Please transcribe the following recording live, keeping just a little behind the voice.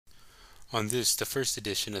On this, the first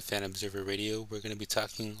edition of Fan Observer Radio, we're going to be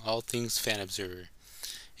talking all things Fan Observer,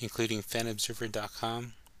 including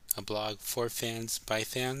fanobserver.com, a blog for fans by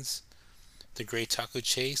fans, The Great Taco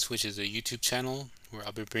Chase, which is a YouTube channel where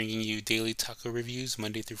I'll be bringing you daily taco reviews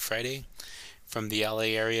Monday through Friday from the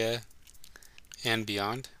LA area and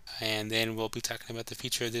beyond. And then we'll be talking about the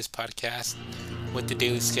future of this podcast, what the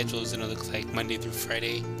daily schedule is going to look like Monday through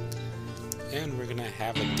Friday. And we're going to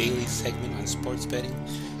have a daily segment on sports betting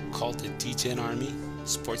called the DGen Army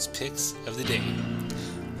Sports Picks of the Day.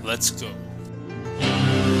 Let's go.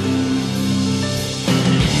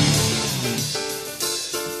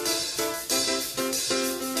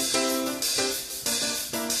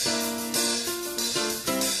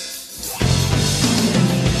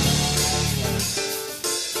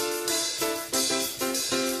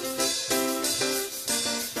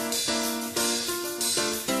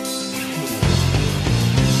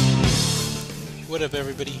 What up,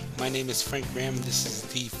 everybody? My name is Frank Graham, and this is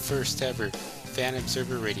the first ever Fan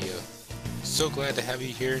Observer Radio. So glad to have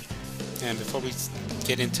you here. And before we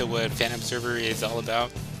get into what Fan Observer is all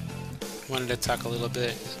about, I wanted to talk a little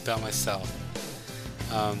bit about myself.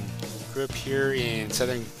 Grew up here in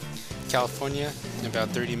Southern California, about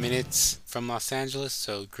 30 minutes from Los Angeles.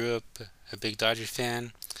 So grew up a big Dodger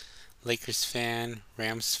fan, Lakers fan,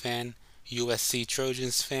 Rams fan, USC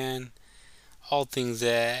Trojans fan, all things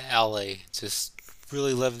LA. Just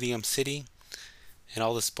really love the city and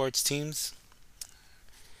all the sports teams.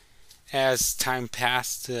 As time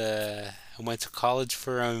passed, I went to college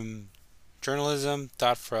for journalism.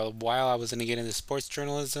 Thought for a while I was going to get into sports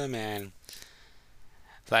journalism, and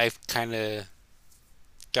life kind of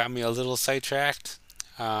got me a little sidetracked.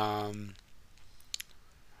 Um,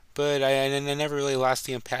 but I never really lost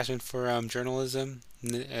the passion for journalism.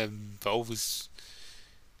 I've always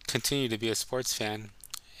continued to be a sports fan.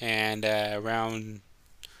 And around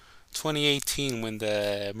 2018, when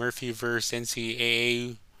the Murphy vs.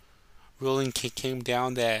 NCAA ruling came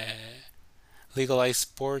down that legalized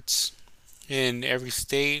sports in every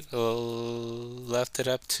state, left it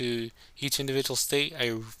up to each individual state,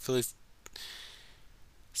 I really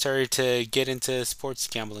started to get into sports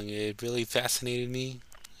gambling. It really fascinated me,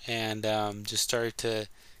 and just started to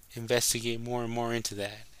investigate more and more into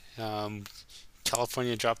that. Um,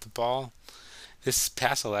 California dropped the ball this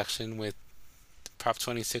past election with Prop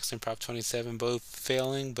 26 and Prop 27 both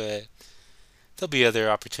failing, but there'll be other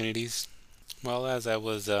opportunities. Well, as I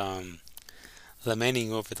was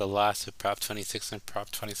lamenting over the loss of Prop 26 and Prop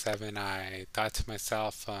 27, I thought to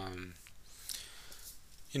myself,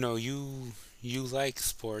 you like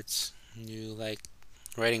sports, you like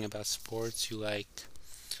writing about sports, you like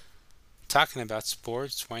talking about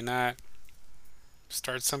sports. Why not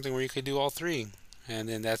start something where you could do all three? And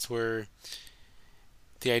then that's where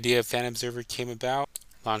the idea of Fan Observer came about.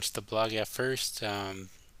 Launched the blog at first,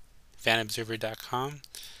 fanobserver.com.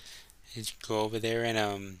 You can go over there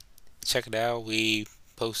and check it out. We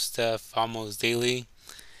post stuff almost daily,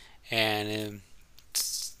 and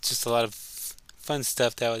it's just a lot of fun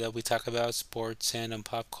stuff that we talk about, sports and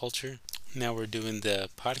pop culture. Now we're doing the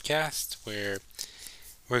podcast where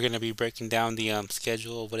we're going to be breaking down the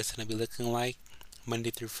schedule of what it's going to be looking like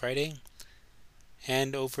Monday through Friday.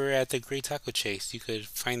 And over at the Great Taco Chase, you could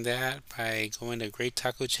find that by going to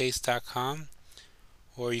greattacochase.com,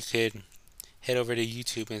 or you could head over to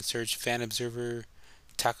YouTube and search Fan Observer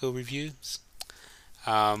Taco Reviews.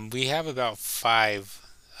 We have about 5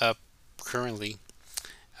 up currently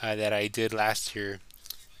that I did last year,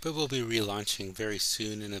 but we'll be relaunching very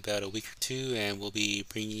soon in about a week or two, and we'll be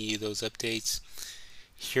bringing you those updates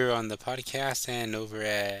here on the podcast and over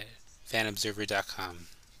at fanobserver.com.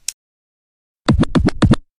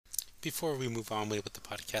 Before we move on with the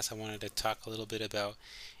podcast, I wanted to talk a little bit about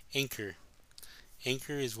Anchor.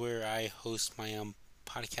 Anchor is where I host my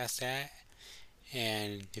podcast at.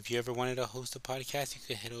 And if you ever wanted to host a podcast, you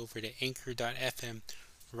could head over to anchor.fm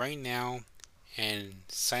right now and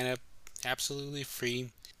sign up absolutely free.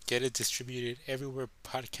 Get it distributed everywhere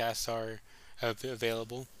podcasts are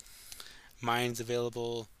available. Mine's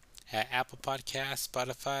available at Apple Podcasts,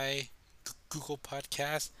 Spotify, Google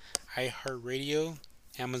Podcasts, iHeartRadio,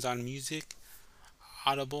 Amazon Music,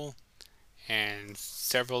 Audible, and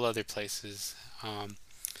several other places.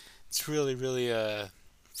 It's really a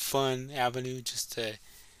fun avenue just to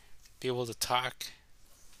be able to talk,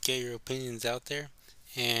 get your opinions out there,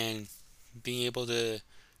 and being able to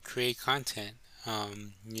create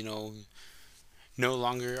um, you know, no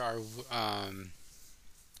longer are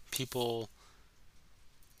people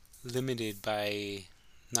limited by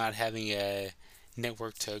not having a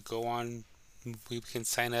network to go on. We can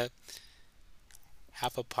sign up,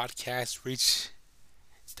 have a podcast, reach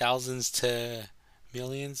thousands to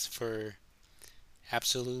millions for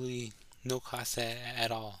absolutely no cost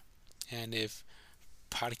at all. And if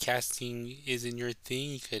podcasting isn't your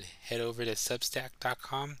thing, you could head over to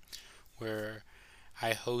Substack.com where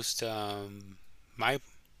I host my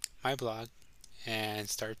my blog and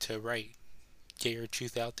start to write, get your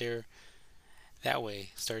truth out there that way.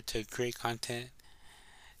 Start to create content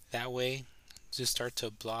that way. Just start to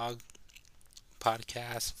blog,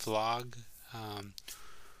 podcast, vlog, um,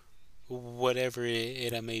 whatever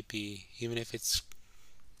it may be. Even if it's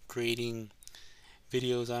creating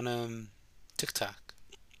videos on TikTok.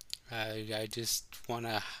 I just want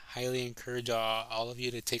to highly encourage all of you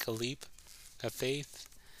to take a leap of faith.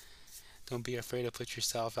 Don't be afraid to put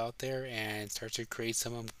yourself out there and start to create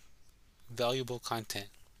some valuable content.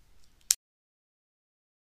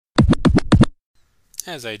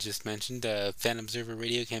 As I just mentioned, Fan Observer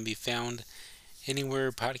Radio can be found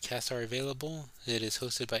anywhere podcasts are available. It is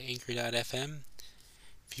hosted by Anchor.fm.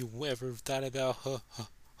 If you ever thought about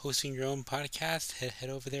hosting your own podcast, head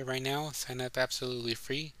over there right now. Sign up absolutely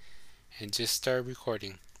free and just start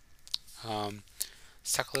recording.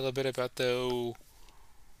 Let's talk a little bit about the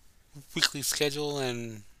weekly schedule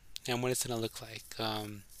and what it's going to look like.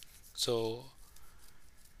 So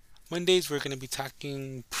Mondays we're going to be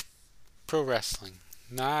talking pro wrestling,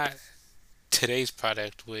 not today's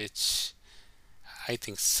product, which I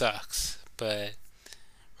think sucks, but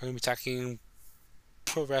we're going to be talking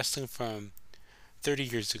pro wrestling from 30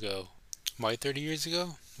 years ago. Why 30 years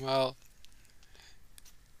ago? Well,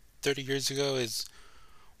 30 years ago is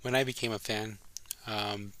when I became a fan.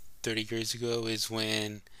 30 years ago is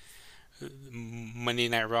when Monday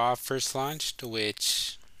Night Raw first launched,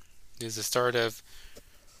 which is the start of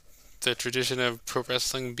the tradition of pro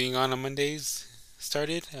wrestling being on Mondays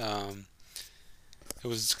started. It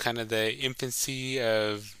was kind of the infancy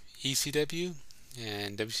of ECW,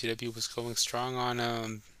 and WCW was going strong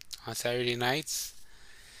on Saturday nights,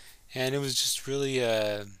 and it was just really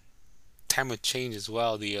a time of change as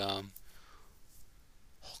well. The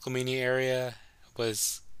Hulkamania era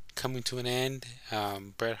was coming to an end.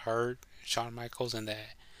 Bret Hart, Shawn Michaels, and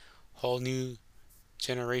that whole new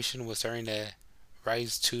generation was starting to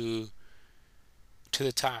rise to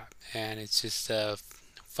the top, and it's just a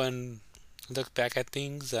fun look back at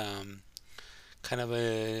things. Kind of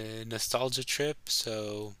a nostalgia trip.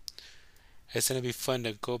 So it's gonna be fun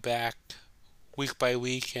to go back week by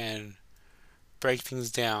week and break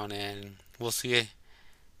things down, and we'll see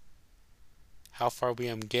how far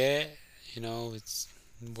we get. It's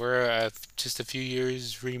we're just a few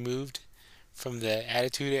years removed from the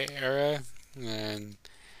Attitude Era and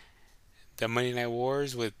the Monday Night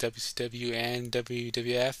Wars with WCW and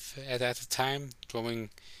WWF at the time, going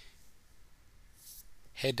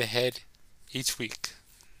head to head each week.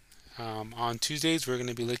 On Tuesdays, we're going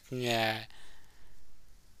to be looking at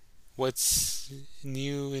what's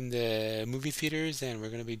new in the movie theaters, and we're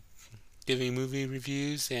going to be giving movie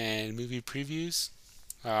reviews and movie previews.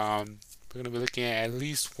 We're going to be looking at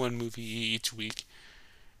least one movie each week,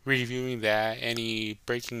 reviewing that, any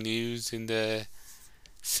breaking news in the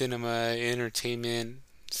cinema entertainment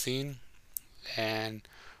scene, and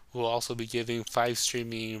we'll also be giving 5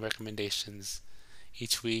 streaming recommendations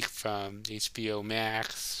each week from HBO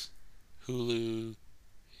Max, Hulu,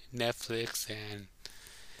 Netflix,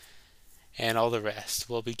 and all the rest.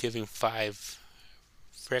 We'll be giving 5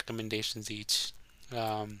 recommendations each.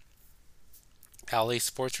 LA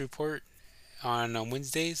Sports Report on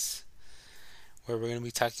Wednesdays, where we're going to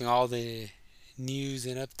be talking all the news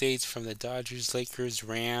and updates from the Dodgers, Lakers,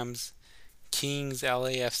 Rams, Kings,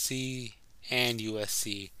 LAFC, and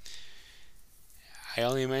USC. I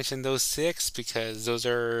only mentioned those 6 because those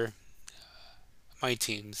are my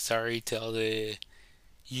teams. Sorry to all the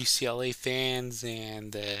UCLA fans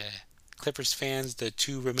and the Clippers fans, the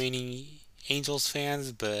 2 remaining Angels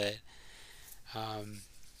fans, but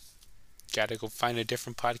gotta go find a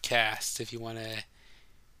different podcast if you want to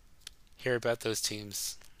hear about those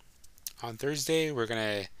teams. On Thursday, we're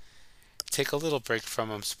gonna take a little break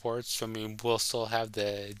from sports. I mean, we'll still have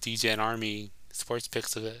the DJ and Army sports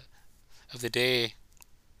picks of the day,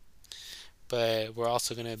 but we're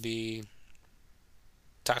also gonna be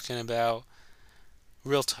talking about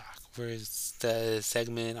Real Talk, where the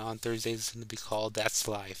segment on Thursdays is going to be called That's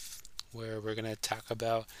Life, where we're going to talk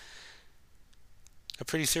about a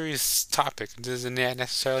pretty serious topic. It doesn't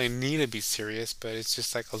necessarily need to be serious, but it's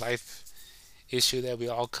just like a life issue that we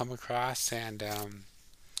all come across, and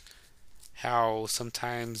how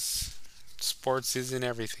sometimes sports isn't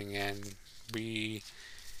everything, and we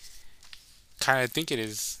kind of think it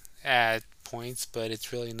is at points, but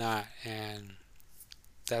it's really not. And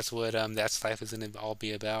That's what that's life is gonna all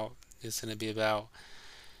be about. It's gonna be about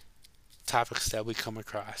topics that we come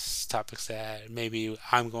across, topics that maybe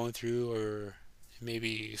I'm going through, or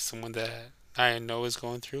maybe someone that I know is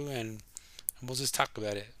going through, and we'll just talk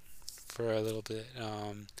about it for a little bit.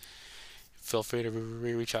 Feel free to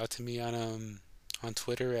reach out to me on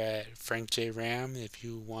Twitter at Frank J Ram if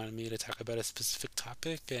you want me to talk about a specific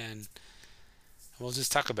topic, and we'll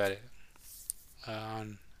just talk about it.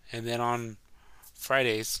 And then on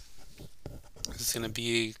Fridays, it's gonna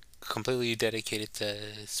be completely dedicated to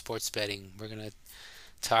sports betting. We're gonna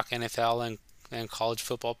talk NFL and college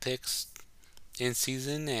football picks in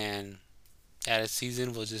season, and out of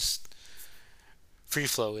season we'll just free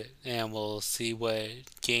flow it, and we'll see what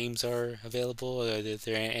games are available. Are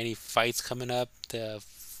there any fights coming up the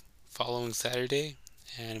following Saturday,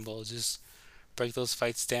 and we'll just break those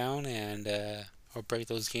fights down, and or break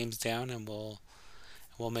those games down, and we'll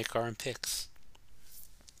make our own picks.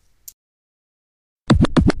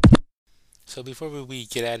 So before we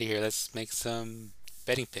get out of here, let's make some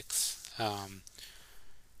betting picks.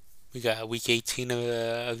 We got week 18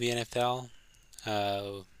 of the NFL.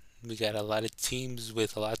 We got a lot of teams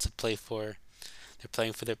with a lot to play for. They're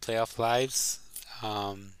playing for their playoff lives.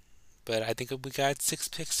 Um, but I think we got 6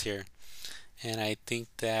 picks here, and I think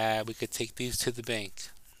that we could take these to the bank.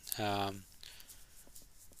 Um,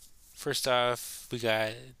 First off, we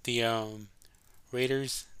got the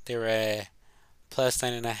Raiders. They're a plus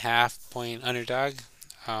 9.5 point underdog.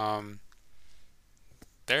 Um,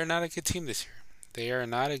 they're not a good team this year. They are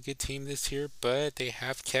not a good team this year, but they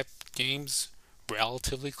have kept games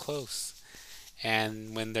relatively close.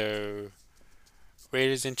 And when the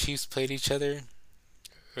Raiders and Chiefs played each other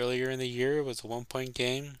earlier in the year, it was a 1 point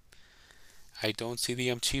game. I don't see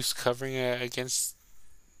the Chiefs covering against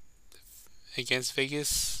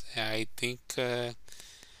Vegas. I think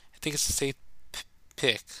it's a safe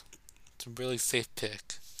pick. It's a really safe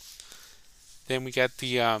pick. Then we got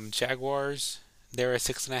the Jaguars. They're a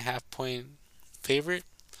 6.5 point favorite.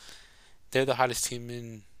 They're the hottest team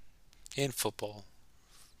in football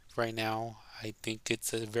right now. I think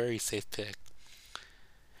it's a very safe pick.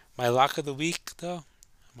 My lock of the week, though,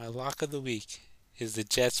 my lock of the week is the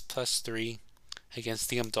Jets +3 against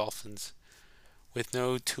the Dolphins with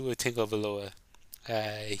no Tua Tagovailoa.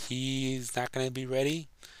 He's not going to be ready.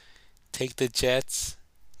 Take the Jets.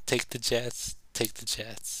 Take the Jets. Take the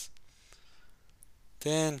Jets.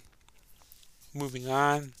 Then moving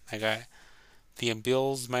on, I got the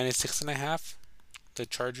Bills -6.5, the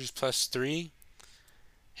Chargers +3,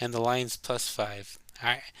 and the Lions +5.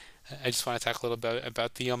 I just want to talk a little bit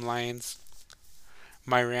about the Lions.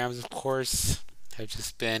 My Rams, of course, have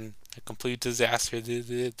just been a complete disaster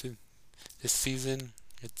this season.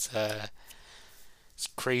 It's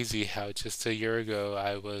crazy how just a year ago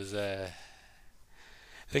I was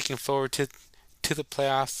looking forward to the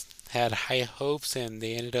playoffs, had high hopes, and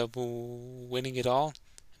they ended up winning it all.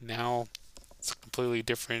 Now it's a completely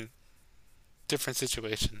different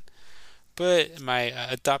situation. But my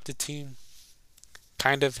adopted team,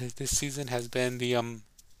 kind of this season, has been the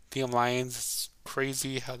Lions. It's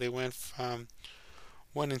crazy how they went from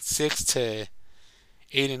 1-6 to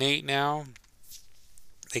 8-8 now.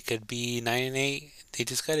 They could be 9-8. They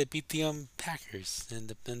just got to beat the Packers, and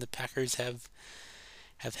the Packers have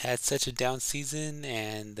had such a down season,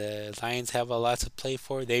 and the Lions have a lot to play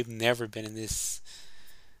for. They've never been in this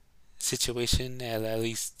situation, at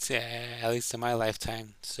least in my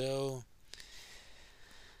lifetime. So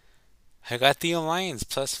I got the Lions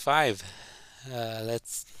 +5.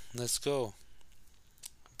 Let's go.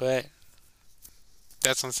 But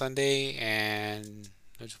that's on Sunday, and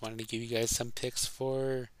I just wanted to give you guys some picks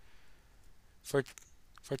for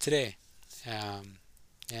for today.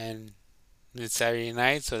 And it's Saturday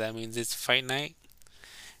night, so that means it's fight night.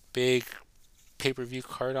 Big pay-per-view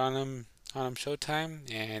card on Showtime,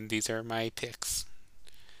 and these are my picks.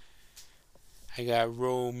 I got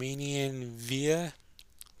Romanian Via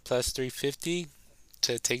 +350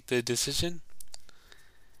 to take the decision.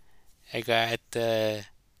 I got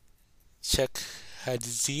Chuck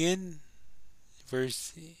Hadzian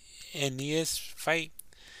versus Aeneas fight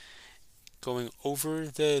going over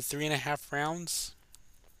the 3.5 rounds.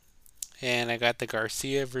 And I got the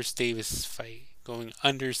Garcia versus Davis fight going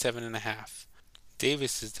under 7.5.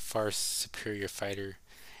 Davis is the far superior fighter.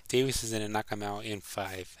 Davis is gonna knock him out in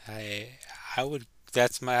 5. I would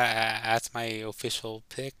that's my official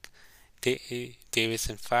pick. Davis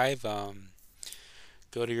in 5.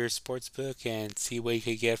 Go to your sports book and see what you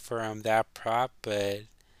could get for that prop, but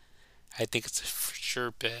I think it's a for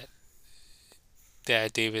sure bet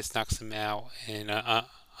that Davis knocks him out in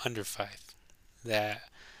under 5. That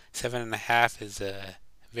 7.5 is a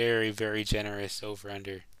Very, very generous over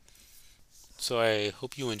under. So I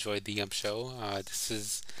hope you enjoyed the show. This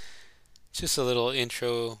is just a little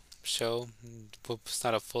intro show. It's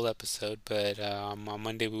not a full episode, but on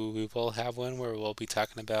Monday we will have one where we'll be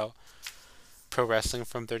talking about pro wrestling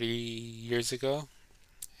from 30 years ago,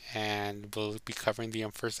 and we'll be covering the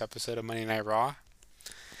first episode of Monday Night Raw,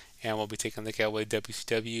 and we'll be taking a look at what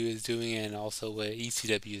WCW is doing and also what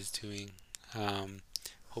ECW is doing. Um,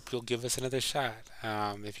 Hope you'll give us another shot.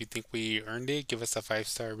 If you think we earned it, give us a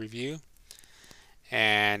 5-star review,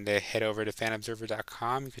 and head over to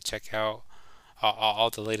fanobserver.com. You could check out all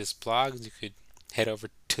the latest blogs. You could head over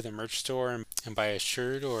to the merch store and buy a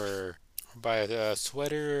shirt or buy a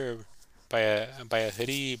sweater, or buy a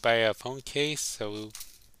hoodie, buy a phone case. So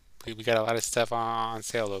we got a lot of stuff on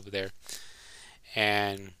sale over there.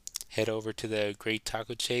 And head over to the Great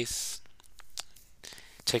Taco Chase.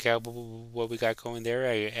 Check out what we got going there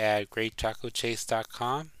at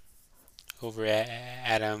greattacochase.com over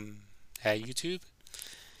at YouTube.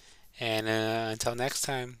 And until next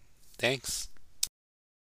time, thanks.